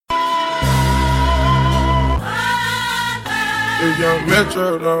If young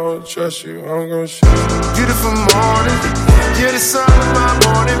Metro don't trust you, I'm gon' shoot you. Beautiful morning, you're the sun of my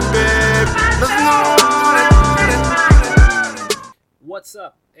morning, babe. Nothing What's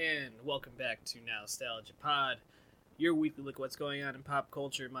up, and welcome back to Nostalgia Pod, your weekly look at what's going on in pop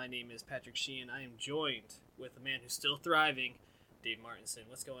culture. My name is Patrick Sheehan. I am joined with a man who's still thriving, Dave Martinson.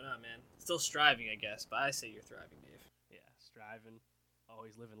 What's going on, man? Still striving, I guess, but I say you're thriving, Dave. Yeah, striving,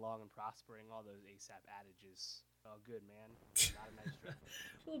 always living long and prospering, all those ASAP adages. All good, man. Not a nice drive.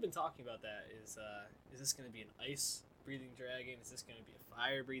 Well, we've been talking about that. Is this going to be an ice-breathing dragon? Is this going to be a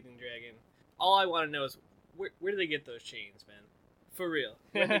fire-breathing dragon? All I want to know is, where do they get those chains, man? For real.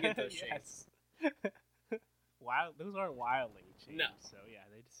 Where do they get those chains? Those aren't wildling chains. No. So yeah,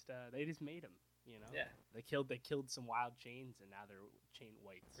 they just made them. You know. Yeah. They killed some wild chains, and now they're chain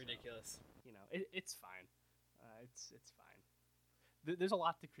white. Ridiculous. So, you know, it's fine. It's fine. There's a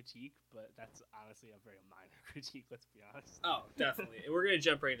lot to critique, but that's honestly a very minor critique. Let's be honest. Oh, definitely. And we're gonna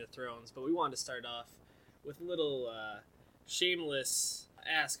jump right into Thrones, but we wanted to start off with a little shameless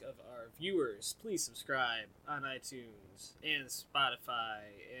ask of our viewers. Please subscribe on iTunes and Spotify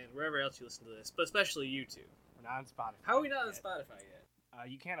and wherever else you listen to this, but especially YouTube. We're not on Spotify. How are we not on Spotify yet?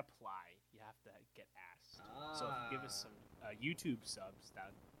 You can't apply. You have to get asked. So if you give us some YouTube subs,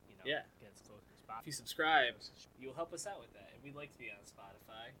 that Yeah. gets closer to Spotify. If you subscribe, you'll help us out with that. And we'd like to be on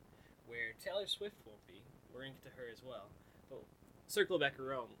Spotify, where Taylor Swift won't be. We're into her as well. But circle back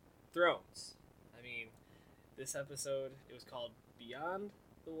around Thrones. I mean, this episode, it was called Beyond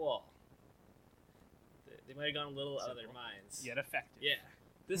the Wall. They might have gone a little out of their minds. Yet effective. Yeah.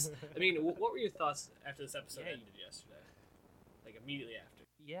 I mean, what were your thoughts after this episode Yeah. ended yesterday? Like, immediately after.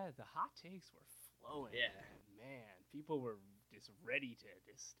 Yeah, the hot takes were flowing. Yeah. Man, people were just ready to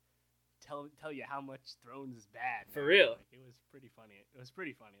just tell you how much Thrones is bad. For now. real. Like, it was pretty funny.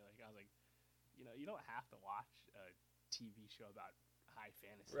 Like, I was like, you don't have to watch a TV show about high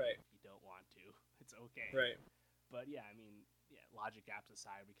fantasy Right. if you don't want to. It's okay. Right. But yeah, I mean, logic gaps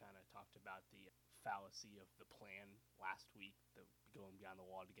aside, we kind of talked about the fallacy of the plan last week, the going beyond the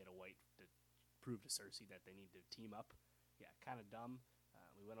wall to get a white to prove to Cersei that they need to team up. Yeah, kind of dumb.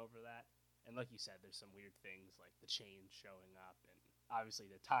 We went over that. And like you said, there's some weird things like the chain showing up. And obviously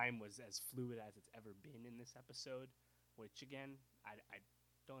the time was as fluid as it's ever been in this episode, which again, I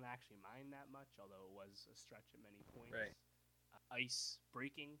don't actually mind that much, although it was a stretch at many points. Right. Ice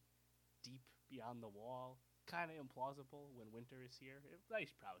breaking deep beyond the wall. Kind of implausible when winter is here.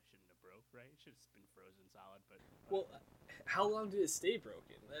 Ice probably shouldn't have broke, right? It should have been frozen solid, but... Well, how long did it stay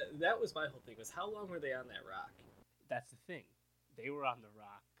broken? That was my whole thing, was how long were they on that rock? That's the thing. They were on the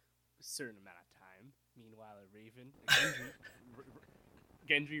rock a certain amount of time. Meanwhile, a Raven,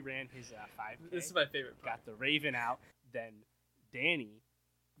 Gendry ran his 5K. This is my favorite part. Got the Raven out. Then Dany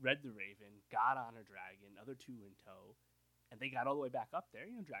read the Raven, got on her dragon, other two in tow, and they got all the way back up there.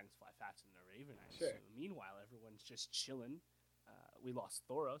 Dragons fly faster than a Raven, I assume. Meanwhile, everyone's just chilling. We lost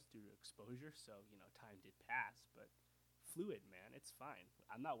Thoros due to exposure, so, time did pass, but fluid, man. It's fine.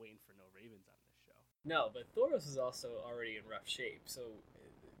 I'm not waiting for no Ravens on this show. No, but Thoros is also already in rough shape, so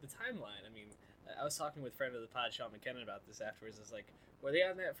the timeline, I mean, I was talking with friend of the pod, Sean McKinnon, about this afterwards. I was like, were they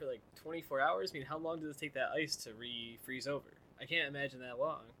on that for like 24 hours? I mean, how long does it take that ice to re-freeze over? I can't imagine that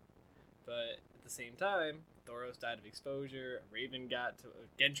long. But at the same time, Thoros died of exposure. Gendry got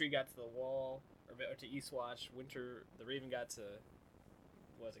to the wall, or to Eastwatch. The Raven got to,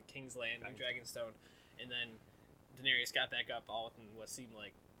 King's Landing, Dragonstone, and then Daenerys got back up all within what seemed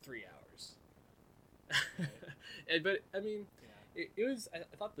like 3 hours. But I mean, it was. I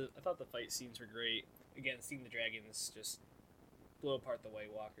thought the fight scenes were great. Again, seeing the dragons just blow apart the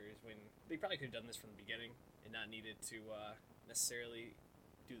White Walkers when they probably could have done this from the beginning and not needed to necessarily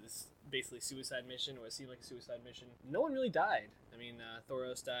do this basically suicide mission, or it seemed like a suicide mission. No one really died. I mean,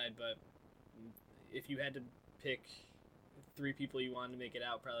 Thoros died, but if you had to pick 3 people you wanted to make it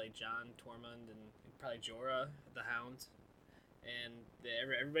out, probably Jon, Tormund, and probably Jorah, the Hound, and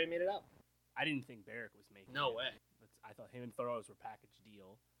everybody made it out. I didn't think Beric was making No it. way. I thought him and Thoros were package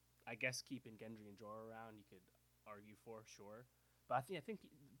deal. I guess keeping Gendry and Jorah around, you could argue for, sure. But I think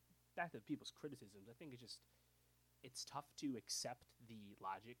back to people's criticisms, I think it's tough to accept the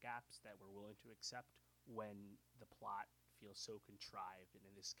logic gaps that we're willing to accept when the plot feels so contrived and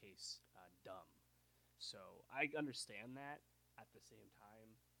in this case dumb. So I understand that. At the same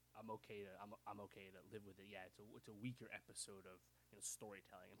time, I'm okay to live with it. Yeah, it's a weaker episode of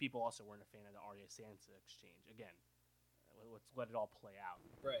storytelling, and people also weren't a fan of the Arya Sansa exchange. Again, let's let it all play out.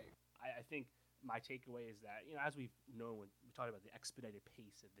 Right. I think my takeaway is that as we've known when we talked about the expedited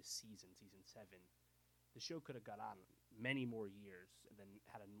pace of this season 7, the show could have gone on many more years and then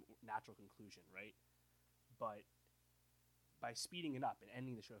had a natural conclusion, right? But by speeding it up and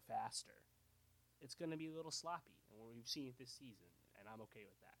ending the show faster, it's going to be a little sloppy. And we've seen it this season, and I'm okay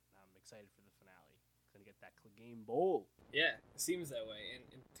with that. And I'm excited for the finale. It's going to get that Clegane Bowl. Yeah, it seems that way. And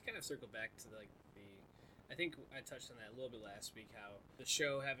to kind of circle back to like I think I touched on that a little bit last week, how the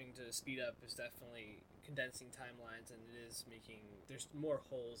show having to speed up is definitely condensing timelines, and it is there's more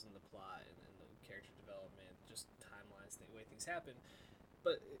holes in the plot and the character development, just timelines, the way things happen.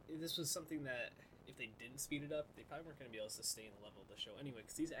 But this was something that, if they didn't speed it up, they probably weren't going to be able to sustain the level of the show anyway,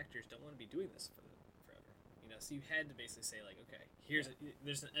 because these actors don't want to be doing this forever. So you had to basically say, like, okay,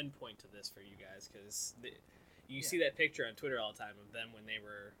 there's an end point to this for you guys, because you see that picture on Twitter all the time of them when they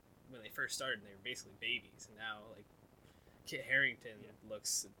first started, they were basically babies, and now like Kit Harington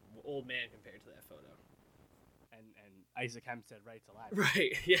looks old man compared to that photo. And Isaac Hempstead right to life.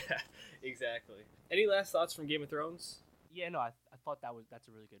 Right. Yeah. Exactly. Any last thoughts from Game of Thrones? Yeah. No, I thought that's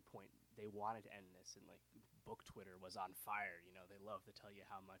a really good point. They wanted to end this, and like book Twitter was on fire. They love to tell you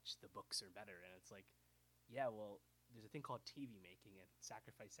how much the books are better, and it's like, yeah, well, there's a thing called TV making, and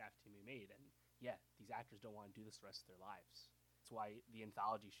sacrifice have to be made, and yeah, these actors don't want to do this the rest of their lives. That's why the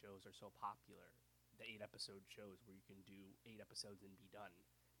anthology shows are so popular. The 8-episode shows where you can do 8 episodes and be done,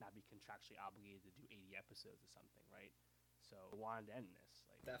 not be contractually obligated to do 80 episodes or something, right? So I wanted to end this.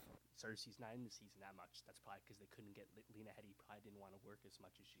 Like, definitely. Cersei's not in the season that much. That's probably because they couldn't get Lena Headey. Probably didn't want to work as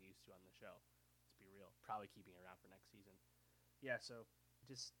much as she used to on the show. Let's be real. Probably keeping her around for next season. Yeah, so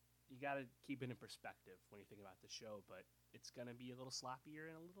just you got to keep it in perspective when you think about the show, but it's going to be a little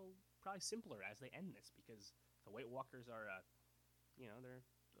sloppier and a little probably simpler as they end this, because the White Walkers are they're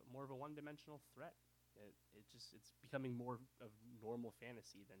more of a one-dimensional threat. It's becoming more of normal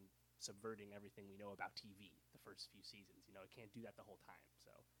fantasy than subverting everything we know about TV the first few seasons. It can't do that the whole time. So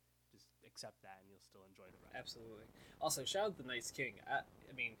just accept that, and you'll still enjoy the ride. Absolutely. Also, shout out to the Night's King. I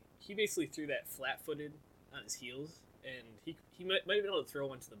mean, he basically threw that flat-footed on his heels, and he might have been able to throw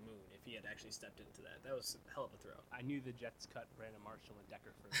one to the moon if he had actually stepped into that. That was a hell of a throw. I knew the Jets cut Brandon Marshall and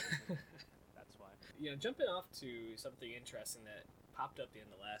Decker for a reason. That's why. Jumping off to something interesting that popped up the end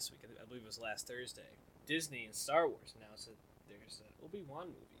of last week, I believe it was last Thursday. Disney and Star Wars announced that there's an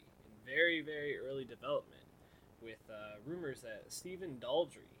Obi-Wan movie in very, very early development, with rumors that Stephen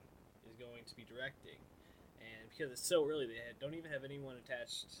Daldry is going to be directing. And because it's so early, they don't even have anyone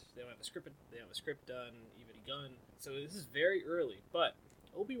attached. They don't have a script. They don't have a script done, even begun. So this is very early. But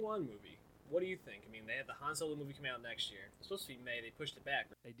Obi-Wan movie, what do you think? I mean, they had the Han Solo movie coming out next year. It's supposed to be May. They pushed it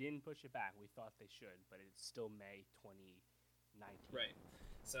back. They didn't push it back. We thought they should, but it's still May 2019. Right.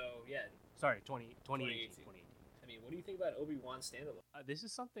 So, yeah. Sorry, 2018. I mean, what do you think about Obi-Wan standalone? This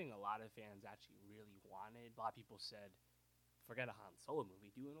is something a lot of fans actually really wanted. A lot of people said, forget a Han Solo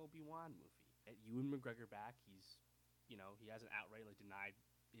movie, do an Obi-Wan movie. Ewan McGregor back, he hasn't outright denied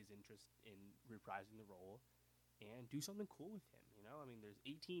his interest in reprising the role, and do something cool with him. I mean, there's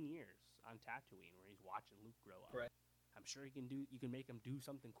 18 years on Tatooine where he's watching Luke grow up. Right. I'm sure you can make him do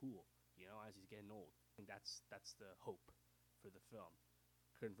something cool, as he's getting old. I think that's the hope for the film.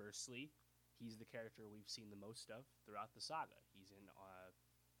 Conversely, he's the character we've seen the most of throughout the saga. He's in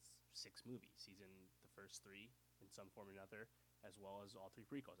 6 movies. He's in the first 3 in some form or another, as well as all 3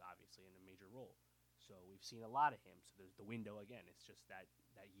 prequels, obviously, in a major role. So we've seen a lot of him. So there's the window again. It's just that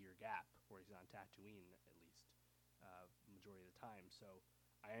year gap where he's on Tatooine, at least, majority of the time. So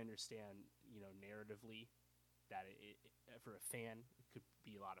I understand, narratively, that it for a fan, it could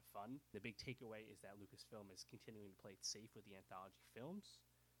be a lot of fun. The big takeaway is that Lucasfilm is continuing to play it safe with the anthology films.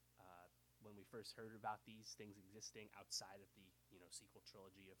 When we first heard about these things existing outside of the sequel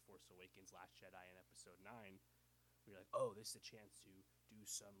trilogy of Force Awakens, Last Jedi, and Episode 9, we were like, oh, this is a chance to do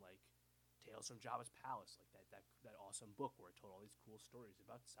some Tales from Jabba's Palace, that awesome book where it told all these cool stories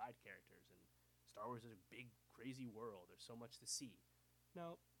about side characters. And Star Wars is a big, crazy world. There's so much to see.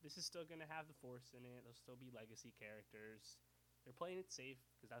 No, this is still going to have the Force in it. There'll still be legacy characters. They're playing it safe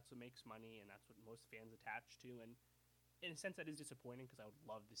because that's what makes money, and that's what most fans attach to. And in a sense, that is disappointing because I would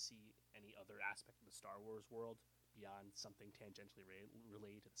love to see any other aspect of the Star Wars world beyond something tangentially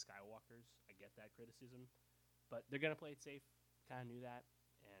related to the Skywalkers. I get that criticism, but they're going to play it safe. Kind of knew that.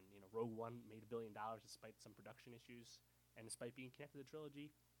 And, Rogue One made $1 billion despite some production issues and despite being connected to the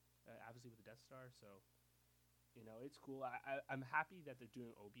trilogy, obviously with the Death Star. So, it's cool. I'm happy that they're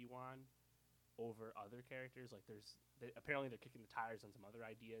doing Obi-Wan over other characters. Apparently they're kicking the tires on some other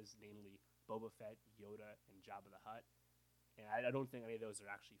ideas, namely Boba Fett, Yoda, and Jabba the Hutt. And I don't think any of those are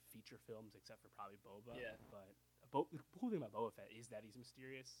actually feature films except for probably Boba. Yeah. But the cool thing about Boba Fett is that he's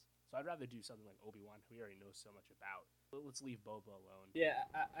mysterious. So I'd rather do something like Obi-Wan, who we already know so much about. Let's leave Boba alone. Yeah,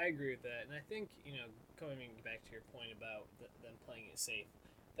 I agree with that. And I think, coming back to your point about them playing it safe,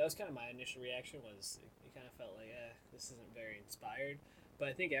 That was kind of my initial reaction. Was it kind of felt like, this isn't very inspired. But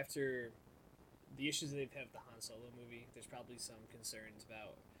I think after the issues that they've had with the Han Solo movie, there's probably some concerns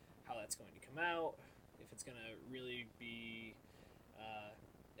about how that's going to come out, if it's going to really be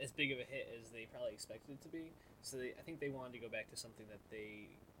as big of a hit as they probably expected it to be. So I think they wanted to go back to something that they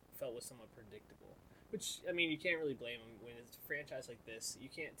felt was somewhat predictable. Which, I mean, you can't really blame them. When it's a franchise like this, you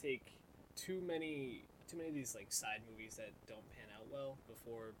can't take too many of these like side movies that don't pan out well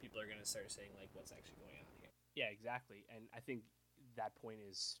before people are going to start saying like what's actually going on here. Yeah, exactly. And I think that point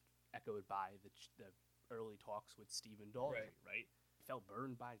is echoed by the early talks with Stephen Daldry, right? He felt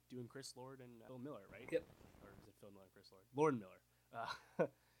burned by doing Chris Lord and Phil Miller, right? Yep. Or is it Phil Miller and Chris Lord? Lord Miller.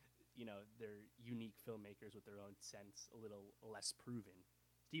 You know, they're unique filmmakers with their own sense, a little less proven.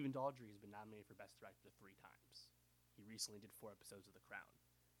 Stephen Daldry has been nominated for Best Director 3 times. He recently did 4 episodes of The Crown.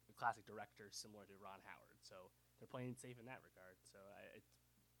 A classic director similar to Ron Howard, so they're playing it safe in that regard. So it's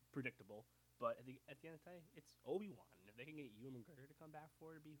predictable, but at the end of the day, it's Obi-Wan. And if they can get Ewan McGregor to come back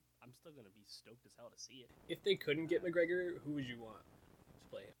for it, I'm still going to be stoked as hell to see it. If they couldn't get McGregor, who would you want to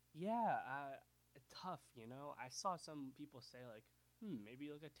play him? Yeah, tough, you know. I saw some people say, like,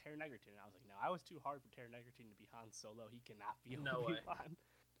 maybe look at Taron Egerton. And I was like, no, I was too hard for Taron Egerton to be Han Solo. He cannot be Obi-Wan.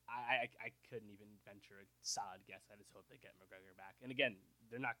 I couldn't even venture a solid guess. I just hope they get McGregor back. And again,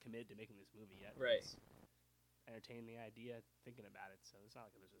 they're not committed to making this movie yet. Right. Entertain the idea, thinking about it. So it's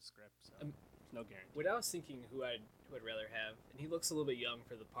not like there's a script. So there's no guarantee. When I was thinking who I'd rather have, and he looks a little bit young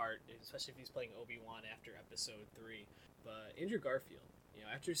for the part, especially if he's playing Obi-Wan after Episode 3. But Andrew Garfield, you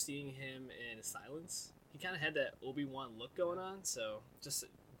know, after seeing him in Silence, he kind of had that Obi-Wan look going on. So just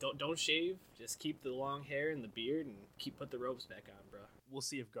don't shave. Just keep the long hair and the beard, and put the robes back on, bro. We'll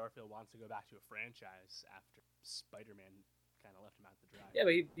see if Garfield wants to go back to a franchise after Spider-Man kind of left him out to dry. Yeah,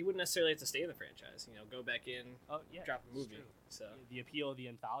 but he wouldn't necessarily have to stay in the franchise. You know, go back in, drop a movie. True. So the appeal of the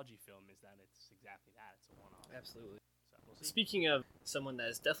anthology film is that it's exactly that. It's a one-off. absolutely. So we'll see. Speaking of someone that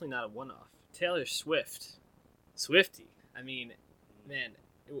is definitely not a one-off, Taylor Swift, Swiftie. I mean, man,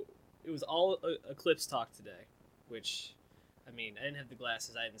 it was all Eclipse talk today, which, I mean, I didn't have the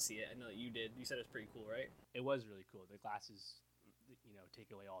glasses. I didn't see it. I know that you did. You said it was pretty cool, right? It was really cool. The glasses, you know,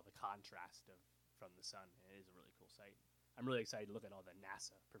 take away all the contrast from the sun. It is a really cool sight. I'm really excited to look at all the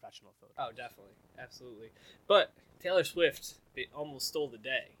NASA professional photos. Oh, definitely. Absolutely. But Taylor Swift almost stole the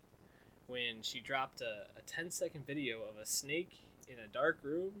day when she dropped a 10-second video of a snake in a dark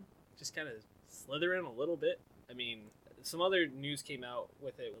room, just kind of slithering a little bit. I mean, some other news came out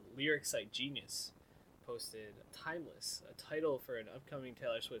with it. Lyric site Genius posted Timeless, a title for an upcoming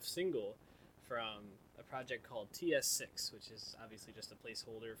Taylor Swift single from a project called TS6, which is obviously just a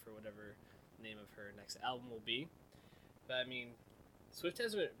placeholder for whatever the name of her next album will be. But I mean, Swift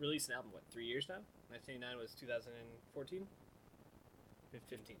hasn't released an album, 3 years now? 1989 was 2014?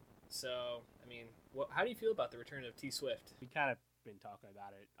 15. So, I mean, how do you feel about the return of T Swift? We kind of been talking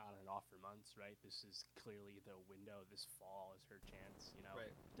about it on and off for months, right? This is clearly the window. This fall is her chance, you know.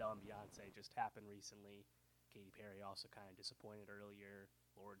 Right. Adele and Beyonce just happened recently. Katy Perry also kind of disappointed earlier.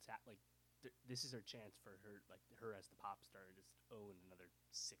 Lord's this is her chance for her as the pop star to just own another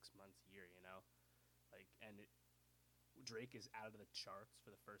 6 months, a year, you know. Drake is out of the charts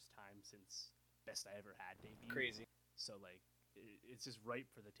for the first time since Best I Ever Had debut. Crazy. So it's just ripe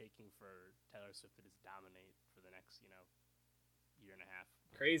for the taking for Taylor Swift to just dominate for the next, you know, year and a half.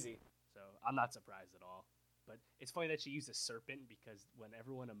 Crazy. So I'm not surprised at all. But it's funny that she used a serpent because when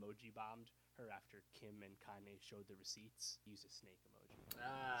everyone emoji bombed her after Kim and Kanye showed the receipts, she used a snake emoji. So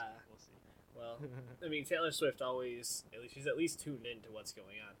we'll see. Well, I mean, Taylor Swift she's at least tuned into what's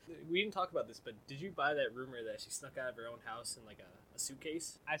going on. We didn't talk about this, but did you buy that rumor that she snuck out of her own house in like a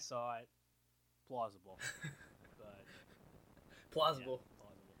suitcase? I saw it. Plausible. But Plausible. Yeah,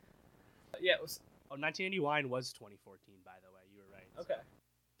 plausible. Yeah, it was. 1981 was 2014, by the way. You were right. Okay.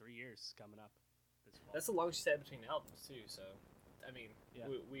 3 years coming up this fall. That's the longest she's had between albums, too. So, I mean, yeah.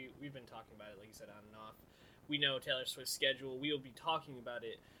 we've been talking about it, like you said, on and off. We know Taylor Swift's schedule. We will be talking about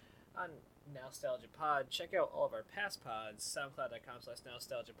it on Nostalgia Pod. Check out all of our past pods,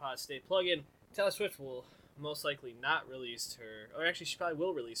 soundcloud.com/nostalgiapod. Stay plug-in. Taylor Swift will most likely not release or actually she probably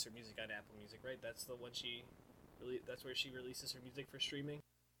will release her music on Apple Music, right? That's the one that's where she releases her music for streaming.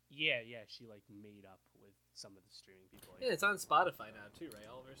 Yeah, she made up with some of the streaming people. Yeah, it's on Spotify now too, right?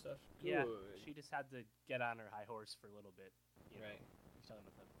 All of her stuff. Yeah, Good. she just had to get on her high horse for a little bit. Right. We've talked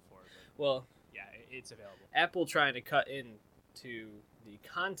about that before. But well, yeah, it's available. Apple trying to cut into the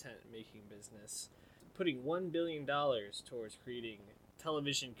content making business, putting $1 billion towards creating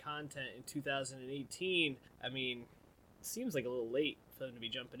television content in 2018. I mean, seems like a little late for them to be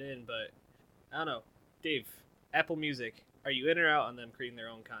jumping in, but I don't know. Dave, Apple Music, Are you in or out on them creating their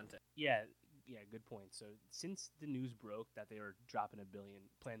own content? Yeah, good point. So since the news broke that they were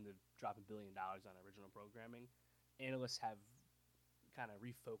planning to drop $1 billion on original programming, analysts have kind of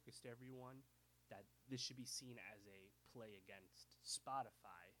refocused everyone that this should be seen as a play against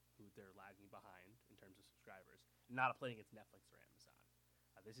Spotify, who they're lagging behind in terms of subscribers, not a play against Netflix or Amazon.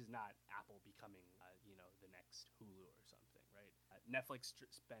 This is not Apple becoming, the next Hulu or something, right? Netflix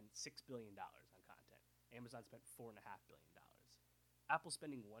spent $6 billion on content. Amazon spent $4.5 billion. Apple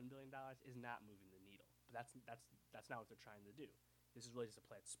spending $1 billion is not moving the needle, but that's not what they're trying to do. This is really just a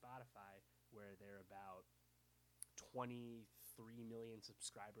play at Spotify, where they're about 23 million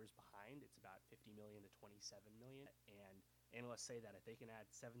subscribers behind. It's about 50 million to 27 million, and analysts say that if they can add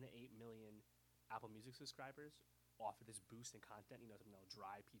 7 to 8 million Apple Music subscribers, offer this boost in content, something that'll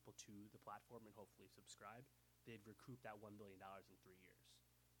drive people to the platform and hopefully subscribe, they'd recoup that $1 billion in 3 years.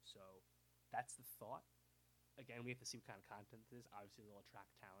 So that's the thought. Again, we have to see what kind of content it is. Obviously, they'll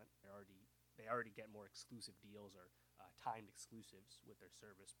attract talent. They already get more exclusive deals or timed exclusives with their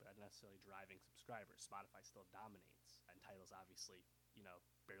service, but not necessarily driving subscribers. Spotify still dominates, and titles obviously,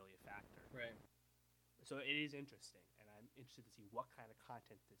 barely a factor. Right. So it is interesting, and I'm interested to see what kind of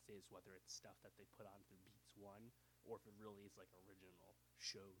content this is, whether it's stuff that they put on through Beats One, or if it really is like original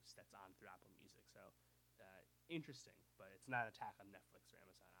shows that's on through Apple Music. So interesting, but it's not an attack on Netflix or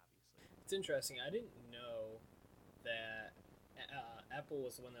Amazon, obviously. It's interesting. I didn't know that Apple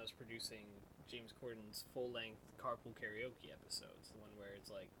was the one that was producing James Corden's full-length Carpool Karaoke episodes, the one where it's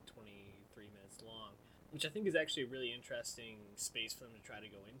like 23 minutes long, which I think is actually a really interesting space for them to try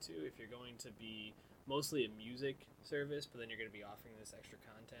to go into. If you're going to be mostly a music service, but then you're going to be offering this extra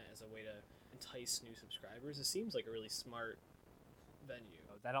content as a way to entice new subscribers, it seems like a really smart venue.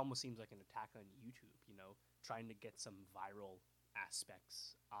 That almost seems like an attack on YouTube, trying to get some viral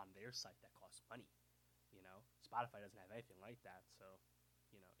aspects on their site that cost money. Spotify doesn't have anything like that, so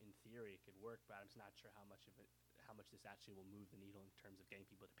in theory it could work, but I'm just not sure how much this actually will move the needle in terms of getting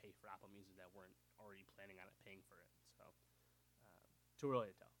people to pay for Apple Music that weren't already planning on it paying for it. So too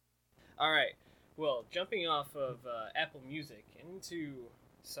early to tell. All right, well, jumping off of Apple Music into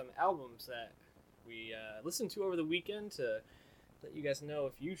some albums that we listened to over the weekend to let you guys know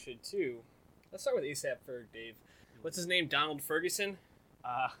if you should too. Let's start with A$AP Ferg, Dave. What's his name? Donald Ferguson?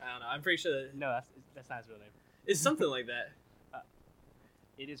 I don't know. I'm pretty sure that... No, that's not his real name. It's something like that.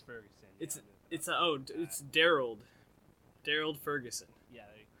 It is Ferguson. It's Daryl Ferguson. Yeah.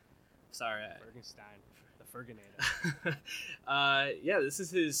 Sorry. Fergenstein. The Ferginator. Yeah, this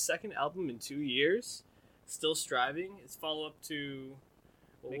is his second album in 2 years. Still striving. It's follow-up to...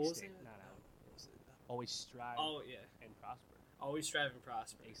 What was it? Not album. Always Strive and Prosper. Always Strive and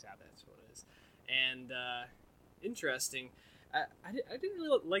Prosper. A$AP. That's what it is. And interesting. I didn't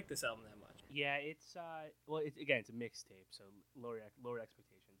really like this album that much. Yeah, it's it's a mixtape, so lower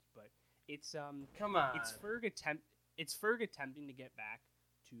expectations. But it's Come on. It's Ferg attempting to get back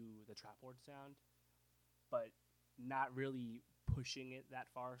to the trapboard sound, but not really pushing it that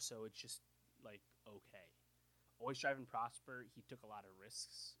far. So it's just like okay. Always Strive and Prosper. He took a lot of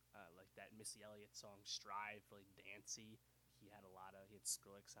risks, like that Missy Elliott song "Strive," really dancey. He had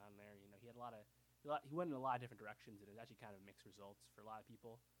Skrillex on there. He went in a lot of different directions, and it was actually kind of mixed results for a lot of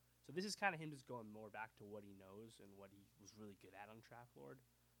people. So this is kind of him just going more back to what he knows and what he was really good at on Trap Lord.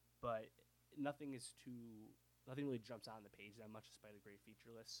 But nothing really jumps out on the page that much, despite a great feature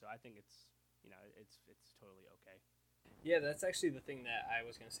list. So I think it's totally okay. Yeah, that's actually the thing that I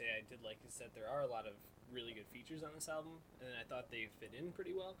was going to say I did like, is that there are a lot of really good features on this album, and I thought they fit in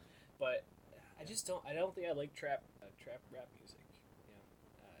pretty well. But I don't think I like trap rap music.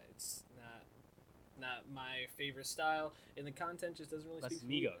 It's not my favorite style, and the content just doesn't really speak to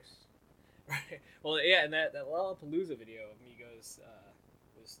me. Migos. Right. Well, yeah, and that Lollapalooza video of Migos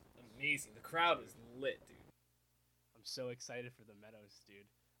was amazing. The crowd was lit, dude. I'm so excited for the Meadows, dude.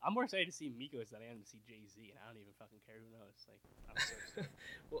 I'm more excited to see Migos than I am to see Jay-Z, and I don't even fucking care who knows. Like, I'm so excited.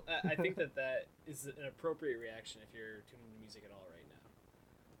 Well, I think that is an appropriate reaction if you're tuning to music at all right now.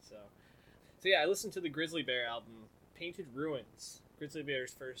 So yeah, I listened to the Grizzly Bear album, Painted Ruins. Grizzly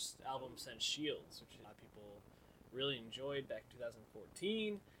Bear's first album since Shields, which a lot of people really enjoyed back in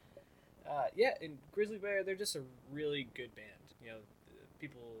 2014. And Grizzly Bear, they're just a really good band.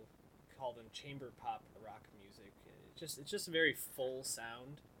 People call them chamber pop rock music. It's just a very full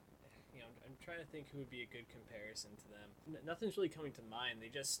sound. I'm trying to think who would be a good comparison to them. Nothing's really coming to mind.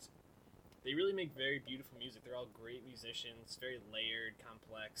 They really make very beautiful music. They're all great musicians, very layered,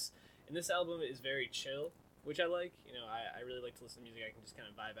 complex. And this album is very chill, which I like. I really like to listen to music I can just kind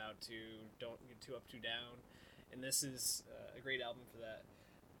of vibe out to, don't get too up, too down. And this is a great album for that.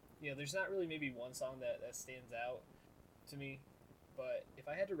 There's not really maybe one song that stands out. to me, but if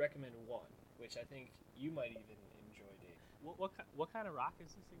I had to recommend one, which I think you might even enjoy, Dave. What kind of rock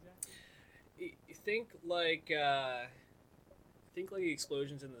is this exactly? Think like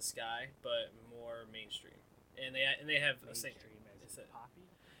Explosions in the Sky, but more mainstream. And they have a singer. As poppy?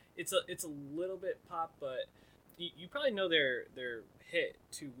 It's a little bit pop, but you probably know their hit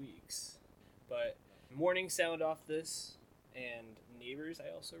 2 weeks. But Morning Sound off this and Neighbors I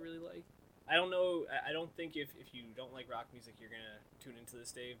also really like. I don't know. I don't think if you don't like rock music you're gonna tune into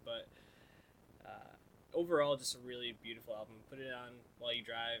this, Dave. But overall, just a really beautiful album. Put it on while you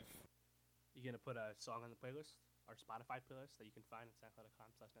drive. You gonna put a song on the playlist, our Spotify playlist that you can find at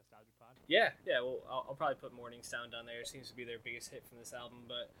SoundCloud.com/nostalgiapod? Yeah. Well, I'll probably put Morning Sound on there. It seems to be their biggest hit from this album.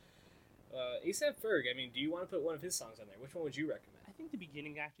 But A$AP Ferg, I mean, do you want to put one of his songs on there? Which one would you recommend? I think the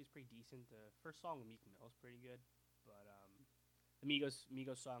beginning actually is pretty decent. The first song with Meek Mill is pretty good, but the Migos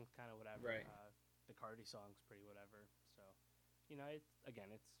song kind of whatever. Right. The Cardi song's pretty whatever. So,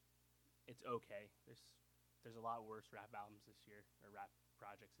 it's okay. There's a lot worse rap albums this year or rap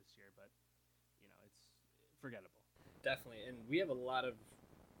projects this year, but it's forgettable. Definitely, and we have a lot of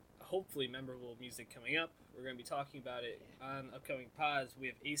hopefully memorable music coming up. We're going to be talking about it on upcoming pods. We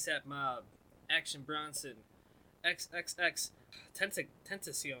have A$AP Mob, Action Bronson, XXX,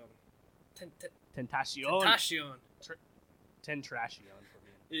 Tentacion. Tentacion for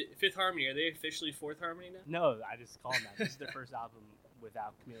me. Fifth Harmony, are they officially Fourth Harmony now? No, I just call them that. This is their first album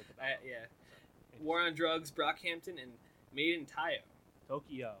without Camila Cabello. Yeah. So, War on Drugs, Brockhampton, and Made in Tayo.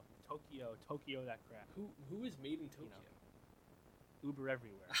 Tokyo, that crap. Who is Made in Tokyo? Uber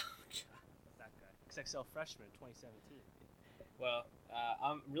everywhere. Oh, God. That guy. XXL Freshman 2017. Well,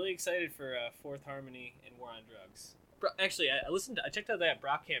 I'm really excited for Fourth Harmony and War on Drugs. Actually, I checked out that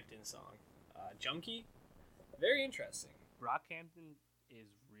Brockhampton song, Junkie. Very interesting. Brockhampton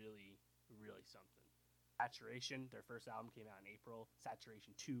is really, really something. Saturation, their first album came out in April.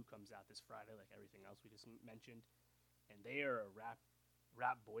 Saturation 2 comes out this Friday, like everything else we just mentioned. And they are a rap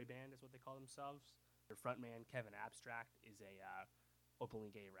boy band, is what they call themselves. Their frontman, Kevin Abstract, is a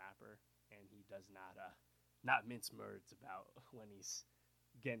openly gay rapper, and he does not mince words about when he's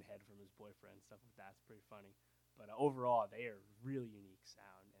getting head from his boyfriend, stuff like that. It's pretty funny. But overall, they are really unique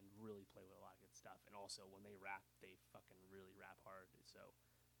sound and really play with a lot of good stuff. And also, when they rap, they fucking really rap hard. So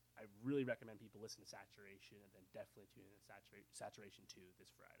I really recommend people listen to Saturation and then definitely tune in to Saturation 2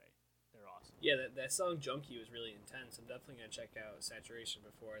 this Friday. They're awesome. Yeah, that song Junkie was really intense. I'm definitely going to check out Saturation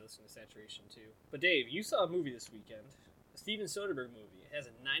before I listen to Saturation 2. But Dave, you saw a movie this weekend. A Steven Soderbergh movie. It has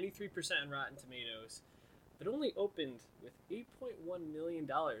a 93% on Rotten Tomatoes, but only opened with $8.1 million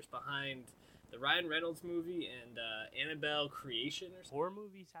behind the Ryan Reynolds movie and Annabelle Creation or something. Horror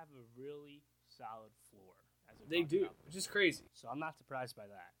movies have a really solid floor. They do, which is crazy. So I'm not surprised by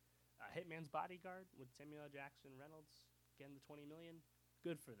that. Hitman's Bodyguard with Samuel L. Jackson Reynolds getting the $20 million.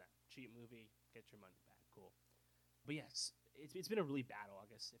 Good for them. Cheap movie, get your money back. Cool. But yes, it's been a really bad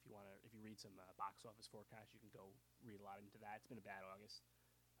August. If you read some box office forecasts, you can go read a lot into that. It's been a bad August.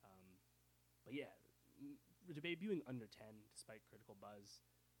 But yeah, debuting under 10 despite critical buzz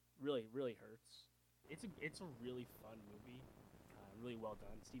really, really hurts. It's a really fun movie. Really well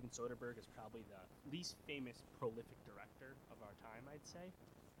done. Steven Soderbergh is probably the least famous prolific director of our time, I'd say,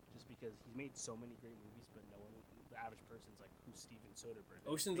 just because he's made so many great movies, but the average person's like, who's Steven Soderbergh?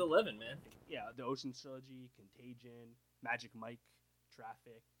 Ocean's 11, man. Yeah, the Ocean's trilogy, Contagion, Magic Mike,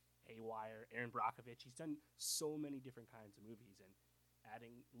 Traffic, Haywire, Aaron Brockovich. He's done so many different kinds of movies, and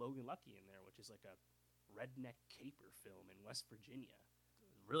adding Logan Lucky in there, which is like a redneck caper film in West Virginia.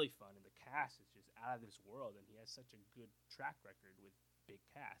 Really fun, and the cast is just out of this world, and he has such a good track record with big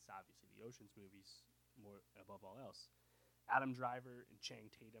casts. Obviously, the Ocean's movies more above all else. Adam Driver and Channing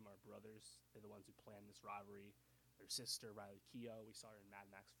Tatum are brothers. They're the ones who planned this robbery. Their sister, Riley Keough, we saw her in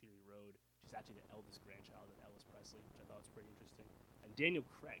Mad Max Fury Road. She's actually the eldest grandchild of Elvis Presley, which I thought was pretty interesting. And Daniel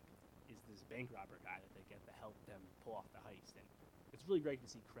Craig is this bank robber guy that they get to help them pull off the heist. And it's really great to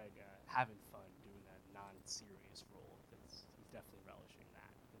see Craig having fun doing a non-serious role, because he's definitely relishing that.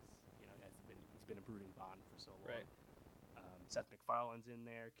 Because he's been a brooding Bond for so long. Right. Seth MacFarlane's in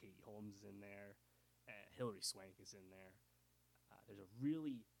there. Katie Holmes is in there. Hilary Swank is in there. There's a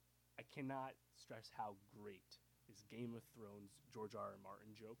really, I cannot stress how great this Game of Thrones George R.R.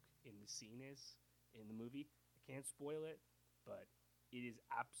 Martin joke in the scene is in the movie. I can't spoil it, but it is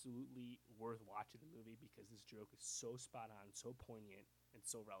absolutely worth watching the movie because this joke is so spot on, so poignant, and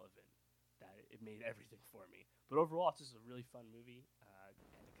so relevant that it made everything for me. But overall, it's just a really fun movie,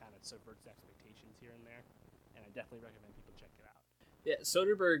 and it kind of subverts expectations here and there, and I definitely recommend people check it out. Yeah,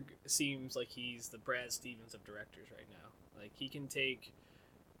 Soderbergh seems like he's the Brad Stevens of directors right now. Like, he can take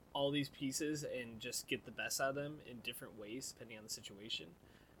all these pieces and just get the best out of them in different ways depending on the situation,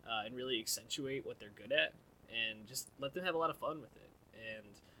 and really accentuate what they're good at, and just let them have a lot of fun with it. And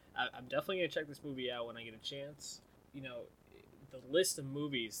I'm definitely going to check this movie out when I get a chance. You know, the list of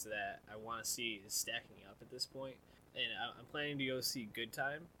movies that I want to see is stacking up at this point, and I'm planning to go see Good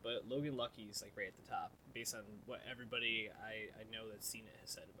Time, but Logan Lucky is like right at the top based on what everybody I know that's seen it has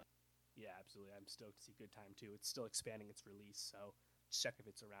said about it. Yeah, absolutely. I'm stoked to see Good Time too. It's still expanding its release, so check if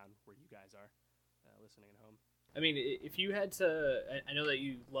it's around where you guys are listening at home. I mean, if you had to, I know that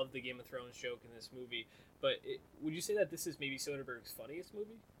you love the Game of Thrones joke in this movie, but would you say that this is maybe Soderbergh's funniest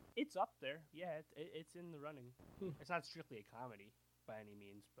movie? It's up there. Yeah, it's in the running. It's not strictly a comedy by any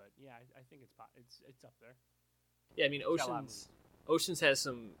means, but yeah, I think it's up there. Yeah, I mean, Oceans has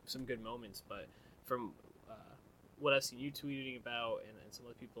some good moments, but from what I've seen you tweeting about and some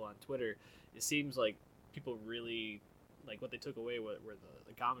other people on Twitter, it seems like people really like what they took away were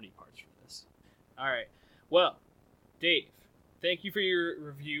the comedy parts from this. All right, well, Dave, thank you for your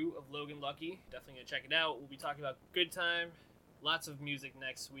review of Logan Lucky. Definitely gonna check it out. We'll be talking about Good Time, lots of music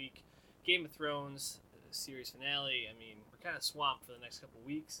next week, Game of Thrones series finale. I mean, we're kind of swamped for the next couple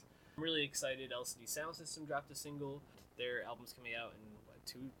weeks. I'm really excited. LCD Sound System dropped a single. Their album's coming out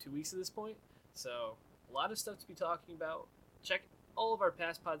in two weeks at this point. So a lot of stuff to be talking about. Check all of our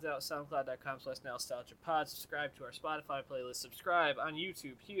past pods out, soundcloud.com/nostalgiapod. Subscribe to our Spotify playlist. Subscribe on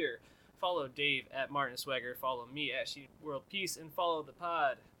YouTube here. Follow Dave at Martin Swagger. Follow me at She World Peace. And follow the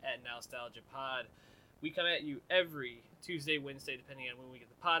pod at NostalgiaPod. We come at you every Tuesday, Wednesday, depending on when we get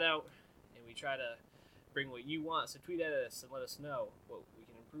the pod out. And we try to bring what you want. So tweet at us and let us know what we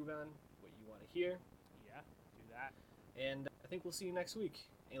can improve on, what you want to hear. Yeah, do that. And I think we'll see you next week.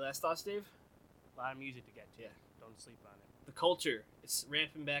 Any last thoughts, Dave? A lot of music to get to. Yeah. Don't sleep on it. The culture, it's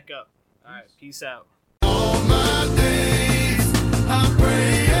ramping back up. All right, peace out. All my days,